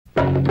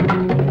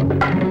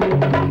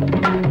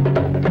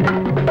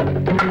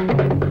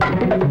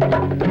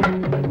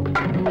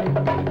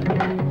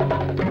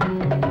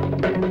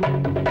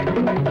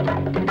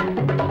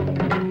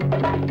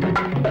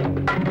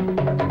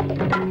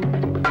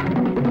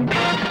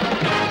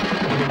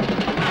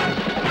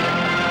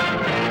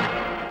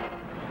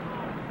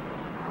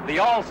The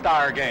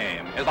All-Star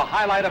Game is a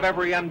highlight of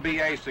every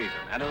NBA season,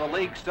 and in the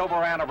league's silver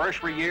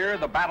anniversary year,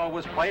 the battle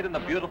was played in the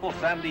beautiful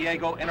San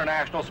Diego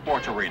International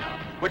Sports Arena,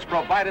 which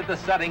provided the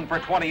setting for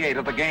 28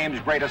 of the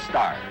game's greatest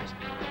stars.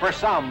 For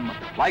some,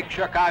 like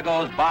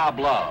Chicago's Bob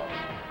Love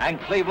and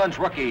Cleveland's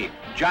rookie,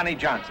 Johnny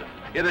Johnson,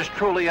 it is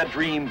truly a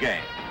dream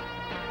game.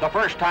 The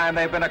first time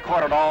they've been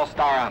accorded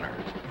All-Star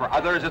honors. For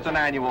others, it's an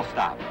annual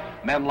stop.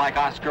 Men like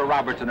Oscar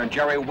Robertson and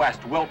Jerry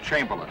West, Wilt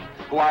Chamberlain,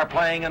 who are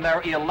playing in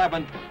their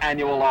 11th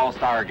annual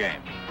All-Star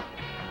Game.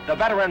 The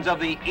veterans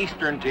of the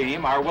Eastern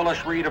team are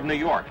Willis Reed of New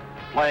York,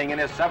 playing in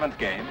his 7th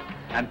game,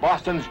 and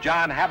Boston's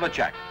John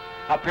Havlicek,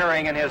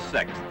 appearing in his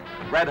 6th.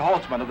 Red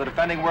Holtzman of the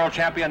defending world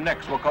champion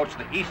Knicks will coach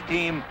the East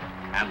team,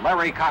 and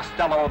Larry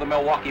Costello of the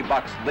Milwaukee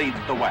Bucks leads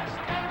the West.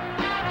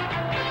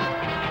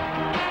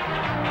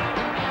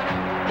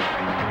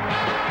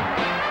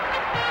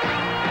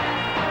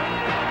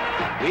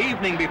 The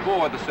evening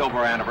before the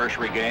silver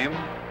anniversary game,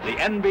 the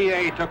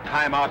NBA took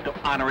time out to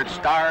honor its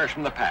stars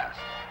from the past.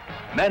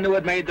 Men who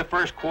had made the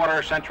first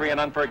quarter century an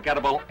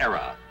unforgettable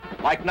era,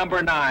 like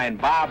number 9,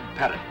 Bob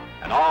Pettit,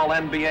 an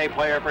all-NBA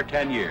player for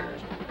 10 years.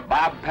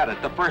 Bob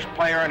Pettit, the first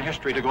player in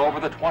history to go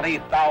over the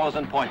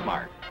 20,000-point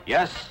mark.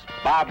 Yes,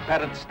 Bob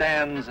Pettit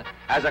stands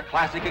as a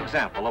classic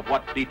example of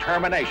what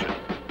determination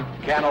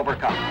can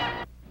overcome.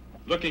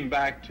 Looking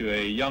back to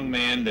a young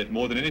man that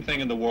more than anything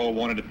in the world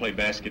wanted to play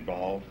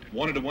basketball,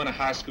 wanted to win a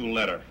high school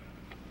letter.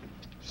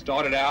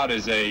 Started out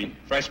as a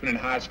freshman in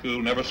high school,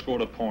 never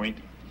scored a point.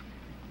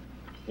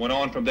 Went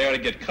on from there to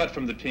get cut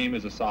from the team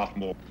as a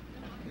sophomore.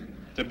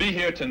 To be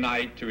here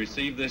tonight to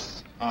receive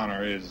this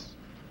honor is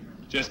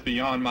just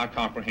beyond my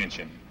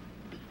comprehension.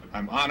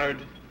 I'm honored,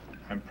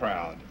 I'm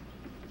proud.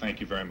 Thank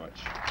you very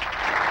much.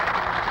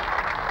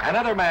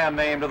 Another man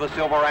named to the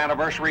silver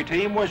anniversary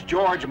team was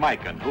George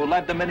Mikan, who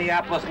led the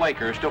Minneapolis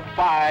Lakers to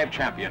 5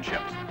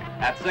 championships.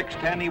 At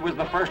 6'10", he was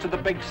the first of the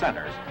big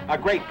centers, a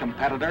great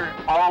competitor,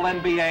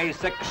 all-NBA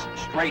 6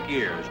 straight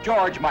years.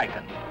 George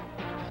Mikan.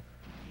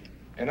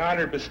 An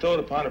honor bestowed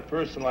upon a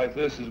person like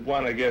this is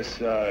one, I guess,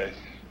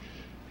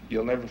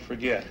 you'll never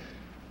forget.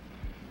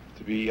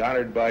 To be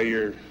honored by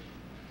your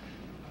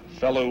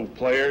fellow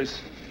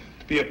players,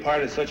 to be a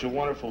part of such a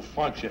wonderful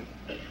function,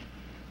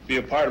 be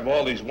a part of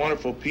all these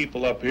wonderful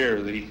people up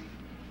here,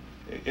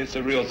 it's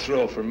a real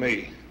thrill for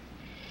me.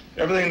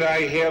 Everything that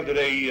I have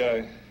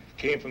today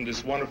came from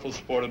this wonderful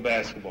sport of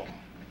basketball.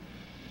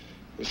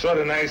 It was sort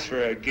of nice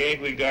for a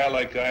gangly guy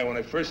like I, when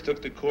I first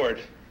took the court,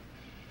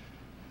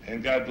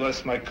 and God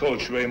bless my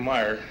coach, Ray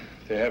Meyer,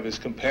 to have his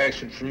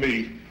compassion for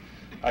me.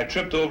 I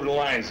tripped over the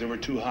lines, they were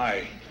too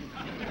high.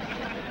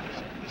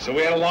 So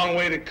we had a long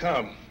way to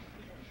come.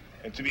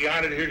 And to be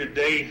honored here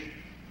today,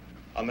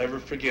 I'll never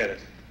forget it.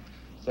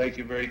 Thank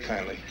you very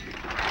kindly.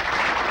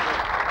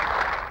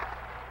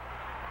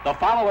 The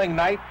following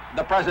night,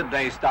 the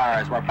present-day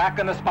stars were back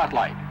in the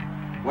spotlight,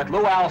 with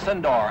Lou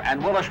Alcindor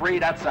and Willis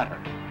Reed at center.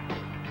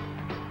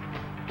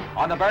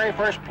 On the very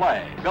first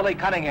play, Billy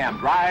Cunningham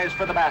drives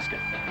for the basket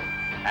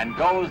and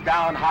goes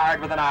down hard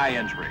with an eye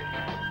injury.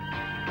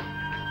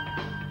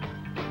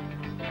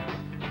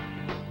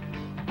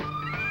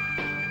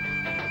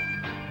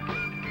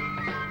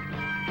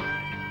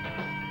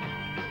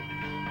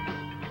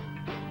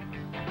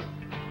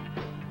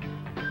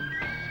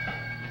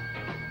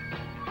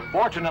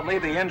 Fortunately,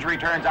 the injury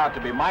turns out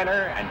to be minor,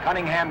 and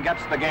Cunningham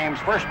gets the game's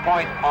first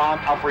point on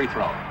a free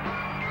throw.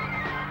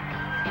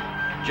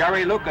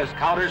 Jerry Lucas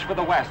counters for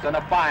the West, and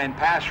a fine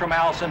pass from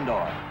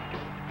Alcindor.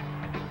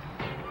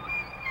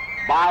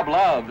 Bob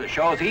Love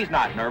shows he's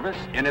not nervous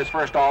in his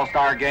first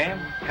All-Star game,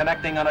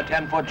 connecting on a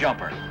 10-foot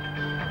jumper.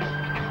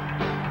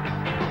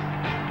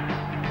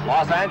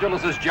 Los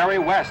Angeles' Jerry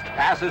West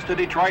passes to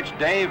Detroit's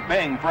Dave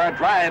Bing for a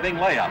driving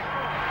layup.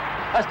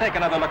 Let's take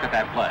another look at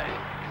that play.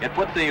 It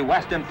put the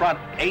West in front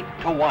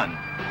 8-1.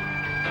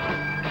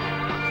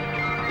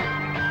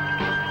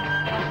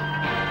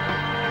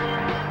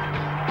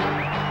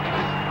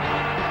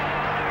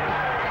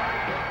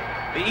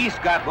 The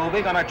East got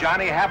moving on a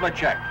Johnny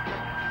Havlicek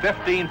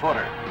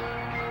 15-footer.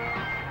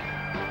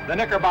 The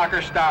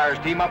Knickerbocker Stars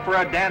team up for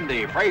a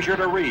dandy, Frazier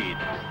to Reed.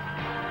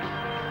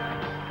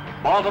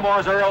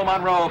 Baltimore's Earl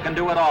Monroe can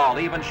do it all,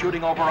 even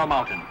shooting over a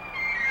mountain.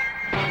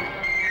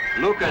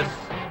 Lucas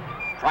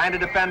trying to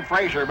defend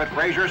Frazier, but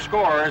Frazier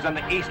scores, and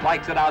the East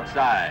likes it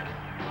outside.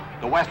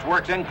 The West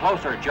works in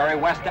closer, Jerry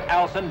West to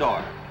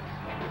Alcindor.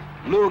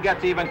 Lou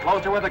gets even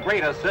closer with a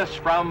great assist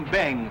from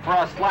Bing for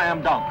a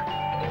slam dunk.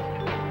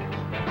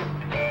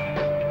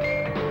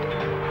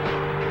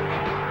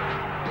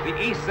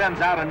 The East sends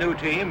out a new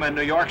team, and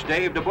New York's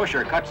Dave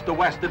DeBusschere cuts the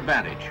West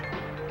advantage.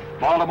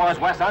 Baltimore's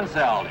Wes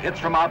Unseld hits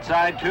from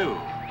outside, too.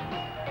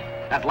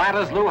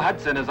 Atlanta's Lou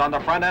Hudson is on the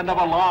front end of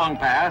a long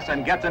pass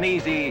and gets an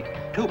easy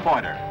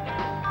two-pointer.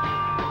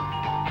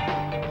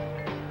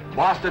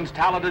 Boston's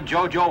talented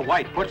JoJo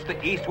White puts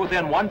the East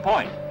within 1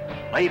 point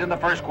late in the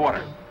first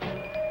quarter.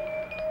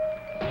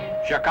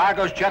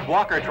 Chicago's Chet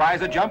Walker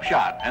tries a jump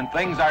shot, and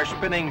things are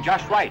spinning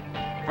just right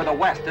for the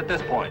West at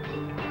this point.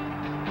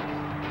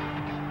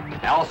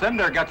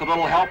 Alcindor gets a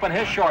little help in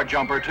his short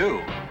jumper, too.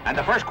 And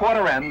the first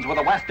quarter ends with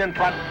the West in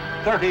front,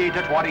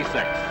 30-26.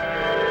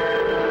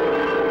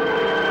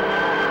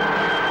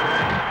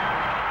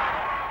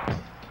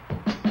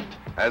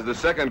 As the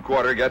second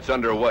quarter gets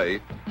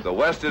underway, the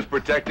West is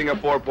protecting a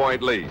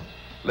 4-point lead.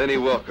 Lenny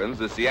Wilkins,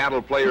 the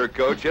Seattle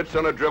player-coach, hits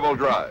on a dribble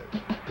drive.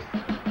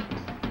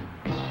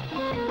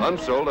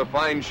 Unsold, a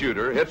fine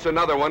shooter, hits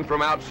another one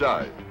from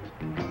outside.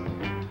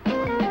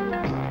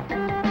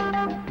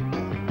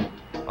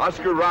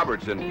 Oscar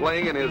Robertson,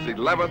 playing in his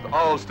 11th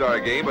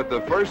All-Star game, but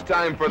the first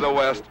time for the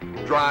West,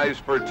 drives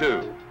for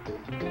two.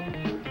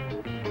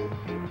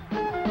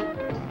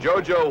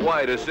 JoJo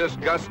White assists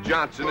Gus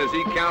Johnson as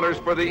he counters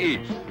for the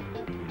East.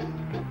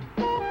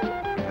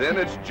 Then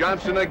it's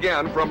Johnson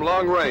again from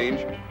long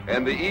range,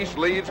 and the East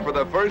leads for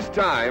the first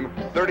time,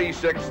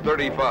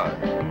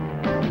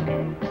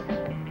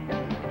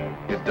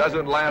 36-35. It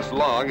doesn't last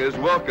long as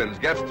Wilkins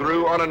gets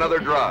through on another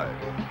drive.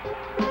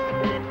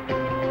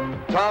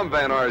 Tom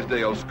Van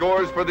Arsdale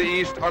scores for the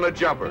East on a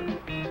jumper.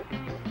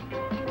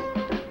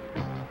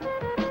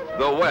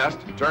 The West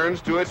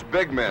turns to its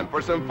big men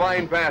for some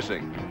fine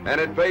passing, and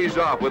it pays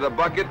off with a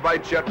bucket by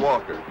Chet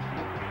Walker.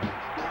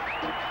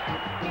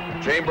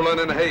 Chamberlain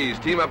and Hayes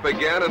team up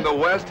again, and the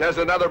West has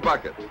another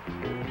bucket.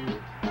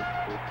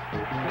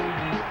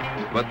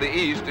 But the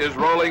East is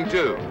rolling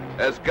too,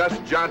 as Gus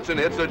Johnson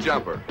hits a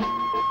jumper.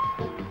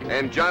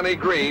 And Johnny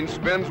Green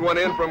spins one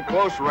in from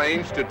close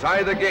range to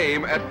tie the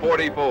game at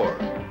 44.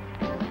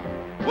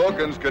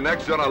 Wilkins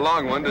connects on a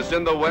long one to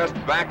send the West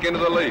back into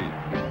the lead.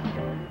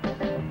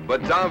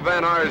 But Tom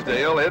Van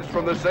Arsdale hits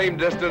from the same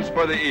distance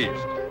for the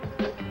East.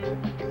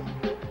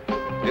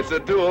 It's a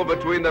duel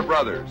between the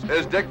brothers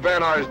as Dick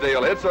Van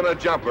Arsdale hits on a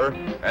jumper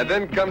and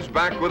then comes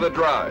back with a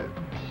drive.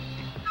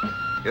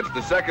 It's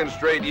the second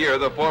straight year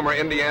the former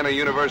Indiana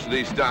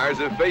University stars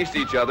have faced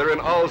each other in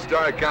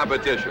all-star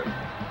competition.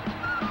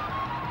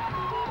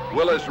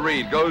 Willis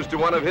Reed goes to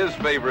one of his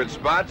favorite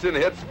spots and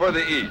hits for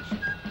the East.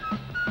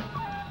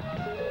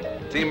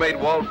 Teammate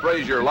Walt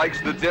Frazier likes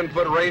the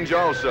 10-foot range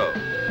also.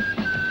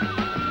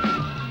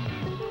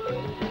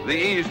 The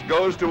East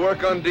goes to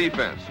work on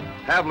defense.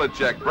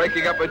 Havlicek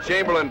breaking up a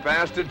Chamberlain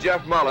pass to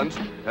Jeff Mullins,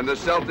 and the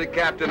Celtic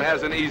captain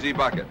has an easy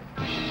bucket.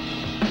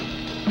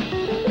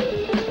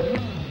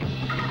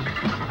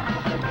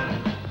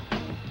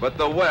 But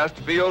the West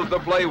feels the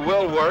play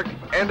will work,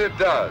 and it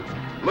does.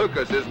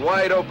 Lucas is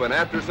wide open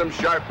after some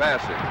sharp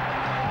passing.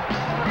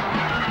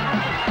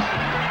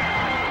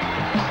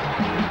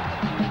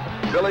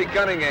 Billy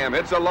Cunningham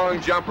hits a long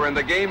jumper, and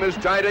the game is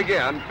tied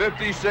again,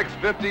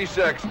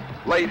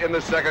 56-56, late in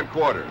the second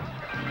quarter.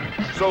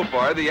 So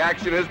far, the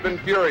action has been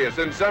furious,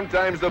 and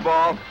sometimes the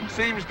ball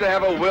seems to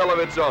have a will of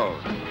its own.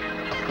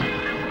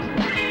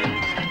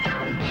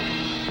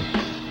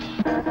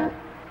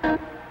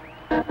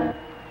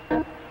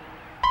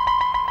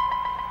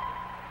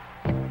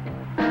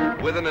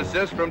 With an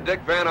assist from Dick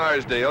Van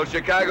Arsdale,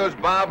 Chicago's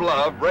Bob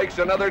Love breaks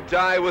another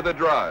tie with a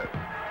drive.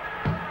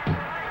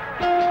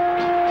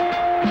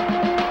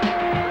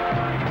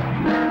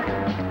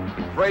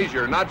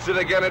 Frazier knots it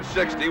again at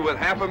 60 with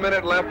half a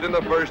minute left in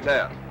the first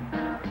half.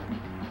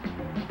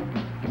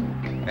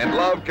 And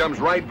Love comes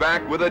right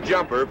back with a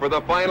jumper for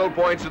the final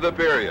points of the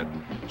period.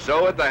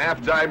 So at the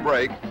halftime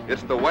break,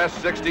 it's the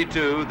West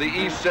 62, the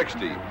East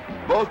 60.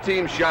 Both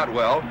teams shot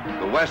well,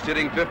 the West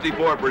hitting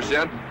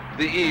 54%,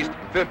 the East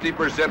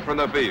 50% from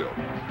the field.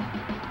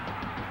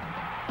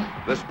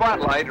 The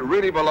spotlight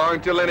really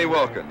belonged to Lenny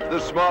Wilkins, the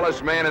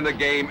smallest man in the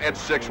game at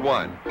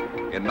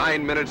 6'1". In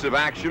 9 minutes of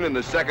action in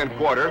the second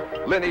quarter,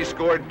 Lenny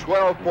scored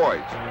 12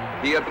 points.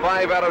 He had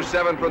 5 out of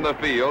 7 from the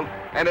field,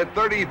 and at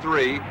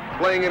 33,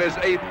 playing in his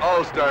 8th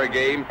All-Star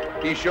game,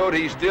 he showed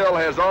he still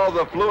has all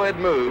the fluid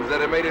moves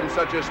that have made him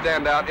such a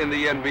standout in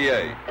the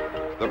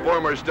NBA. The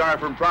former star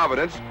from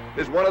Providence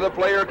is one of the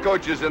player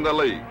coaches in the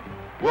league.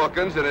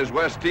 Wilkins and his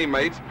West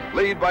teammates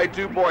lead by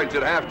 2 points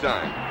at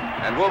halftime.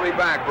 And we'll be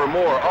back for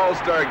more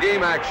All-Star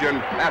game action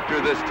after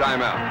this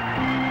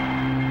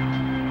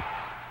timeout.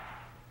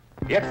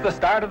 It's the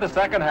start of the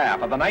second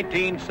half of the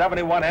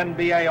 1971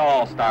 NBA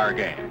All-Star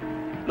game.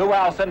 Lou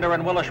Alcindor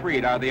and Willis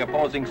Reed are the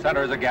opposing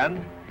centers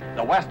again.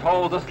 The West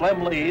holds a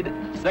slim lead,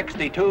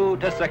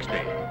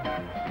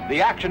 62-60.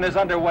 The action is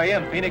underway,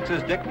 and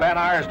Phoenix's Dick Van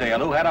Arsdale,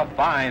 who had a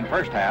fine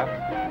first half,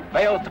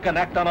 fails to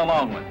connect on a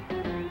long one.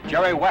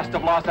 Jerry West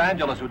of Los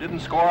Angeles, who didn't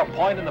score a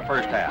point in the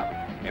first half,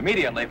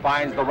 immediately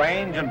finds the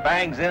range and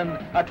bangs in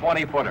a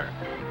 20-footer.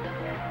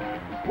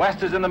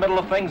 West is in the middle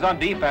of things on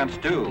defense,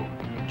 too.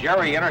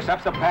 Jerry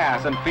intercepts a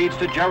pass and feeds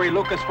to Jerry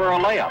Lucas for a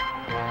layup,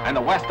 and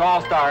the West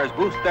All-Stars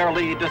boost their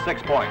lead to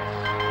 6 points.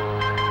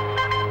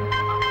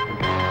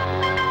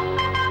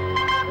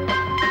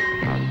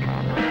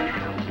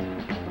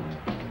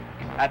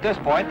 At At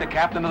this point, the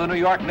captain of the New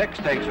York Knicks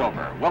takes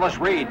over. Willis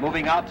Reed,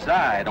 moving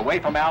outside, away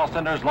from Al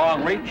Cinder's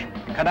long reach,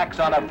 connects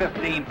on a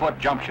 15-foot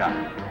jump shot.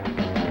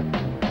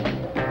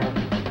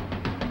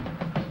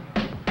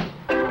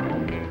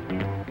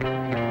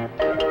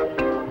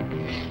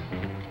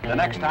 The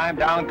next time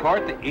down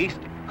court, the East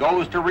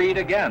goes to Reed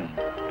again,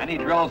 and he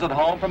drills it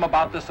home from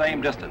about the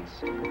same distance.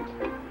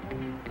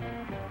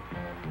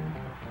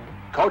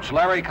 Coach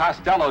Larry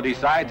Costello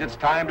decides it's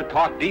time to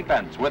talk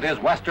defense with his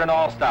Western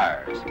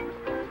All-Stars.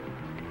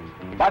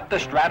 But the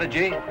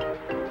strategy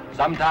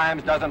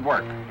sometimes doesn't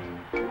work.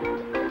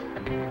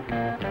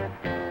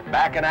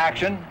 Back in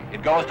action,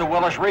 it goes to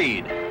Willis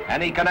Reed,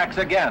 and he connects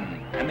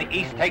again, and the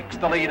East takes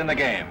the lead in the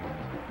game.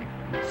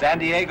 San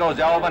Diego's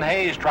Elvin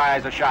Hayes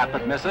tries a shot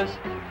but misses.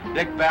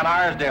 Dick Van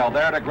Arsdale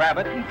there to grab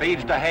it and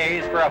feeds to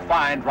Hayes for a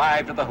fine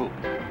drive to the hoop.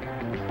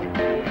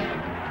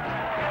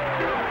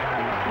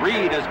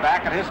 Reed is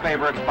back at his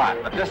favorite spot,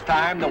 but this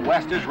time the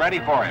West is ready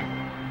for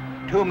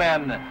him. Two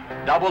men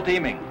double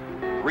teaming.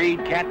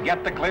 Reed can't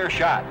get the clear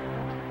shot.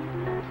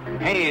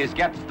 Hayes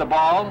gets the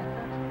ball,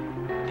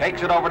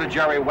 takes it over to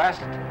Jerry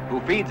West,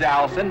 who feeds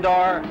Al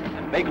Cindor,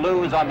 and Big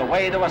Lou's on the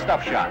way to a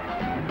stuff shot.